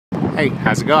Hey,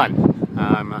 how's it going?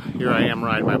 Here I am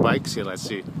riding my bike. Let's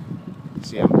see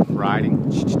I'm riding.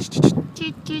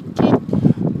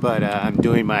 But I'm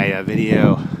doing my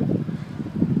video.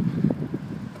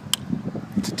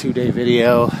 It's a 2-day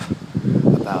video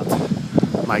about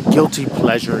my guilty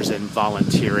pleasures in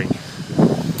volunteering.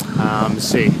 Let's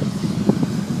see.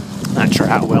 Not sure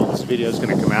how well this video is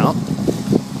going to come out,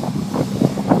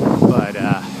 but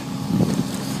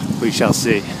we shall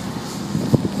see.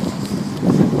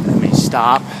 Let me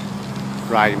stop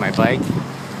riding my bike,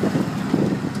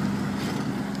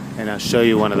 and I'll show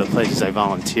you one of the places I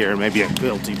volunteer. Maybe a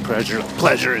guilty pleasure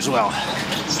as well.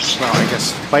 Well, I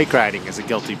guess bike riding is a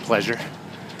guilty pleasure,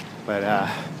 but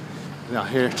now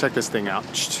here, check this thing out.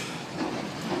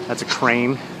 That's a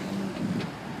crane.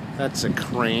 That's a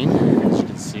crane, as you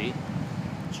can see.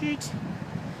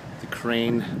 The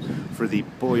crane for the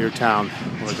Boyertown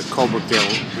or the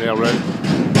Colebrookdale Railroad,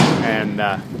 and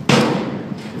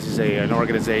this is an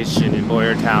organization in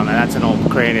Boyertown, and that's an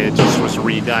old crane. It just was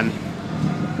redone,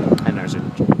 and there's a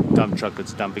dump truck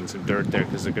that's dumping some dirt there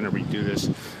because they're going to redo this.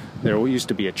 There used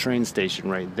to be a train station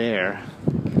right there,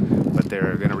 but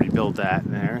they're going to rebuild that,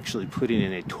 and they're actually putting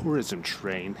in a tourism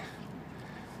train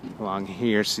along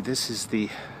here. See, this is the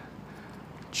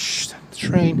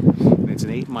train, and it's an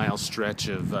 8-mile stretch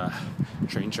of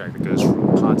train track that goes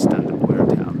from Potsdam to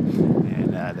Boyertown,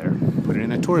 and they're putting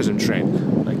in a tourism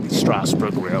train like the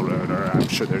Strasbourg Railroad, or I'm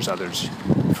sure there's others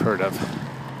you've heard of.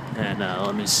 And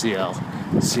let me see, I'll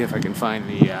see if I can find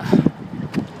the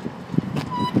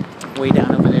way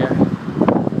down over there.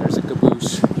 There's a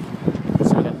caboose.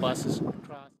 So we got buses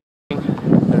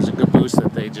crossing. There's a caboose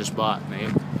that they just bought,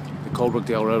 and the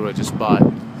Colebrookdale Railroad just bought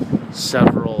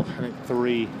several, I think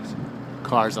 3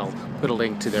 cars. I'll put a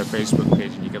link to their Facebook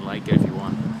page and you can like it if you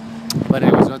want. But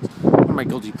anyways, one of my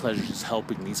guilty pleasures is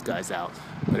helping these guys out.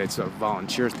 But it's a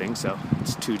volunteer thing, so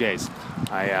it's 2 days.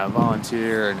 I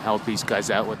volunteer and help these guys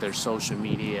out with their social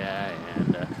media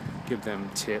and give them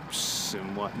tips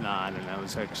and whatnot. And I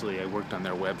worked on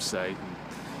their website.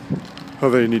 Oh,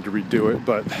 they need to redo it,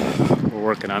 but we're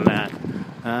working on that.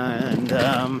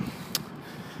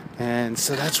 And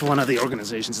so that's one of the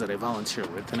organizations that I volunteer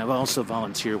with. And I've also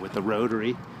volunteered with the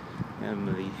Rotary, and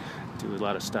they do a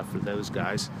lot of stuff for those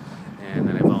guys. And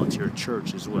then I volunteer at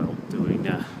church as well, doing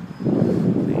the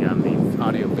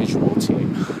audio-visual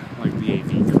team, like the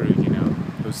AV crew, you know,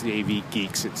 those the AV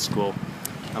geeks at school.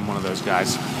 I'm one of those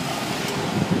guys.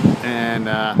 And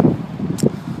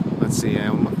let's see,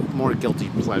 more guilty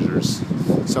pleasures.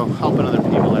 So helping other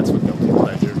people, that's a guilty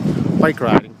pleasure. Bike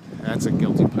riding, that's a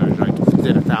guilty pleasure. I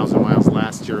did 1,000 miles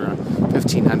last year,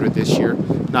 1,500 this year.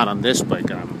 Not on this bike.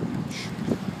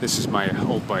 This is my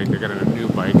old bike. I got a new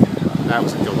bike. That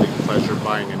was a guilty pleasure,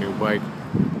 buying a new bike.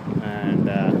 And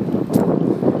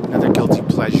another guilty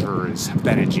pleasure is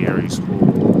Ben & Jerry's.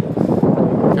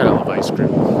 Gotta love ice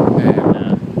cream. And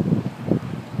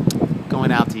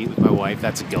going out to eat with my wife,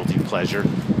 that's a guilty pleasure.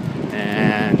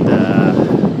 And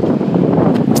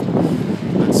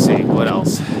let's see, what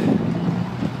else?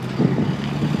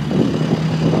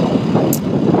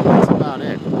 That's about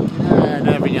it. And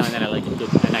every now and then I like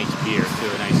a nice beer too,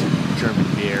 a nice German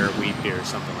beer, wheat beer,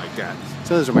 something like that.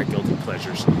 So those are my guilty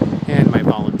pleasures and my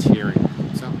volunteering.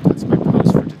 So that's my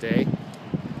post for today.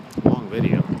 Long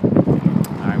video.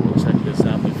 I will check this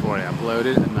out before I upload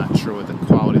it. I'm not sure what the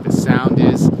quality of the sound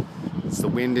is. The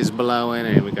wind is blowing,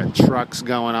 and we got trucks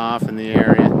going off in the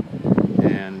area.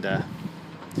 And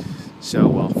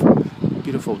from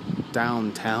beautiful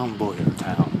downtown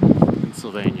Boyertown,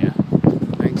 Pennsylvania.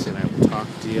 Thanks, and I will talk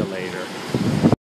to you later.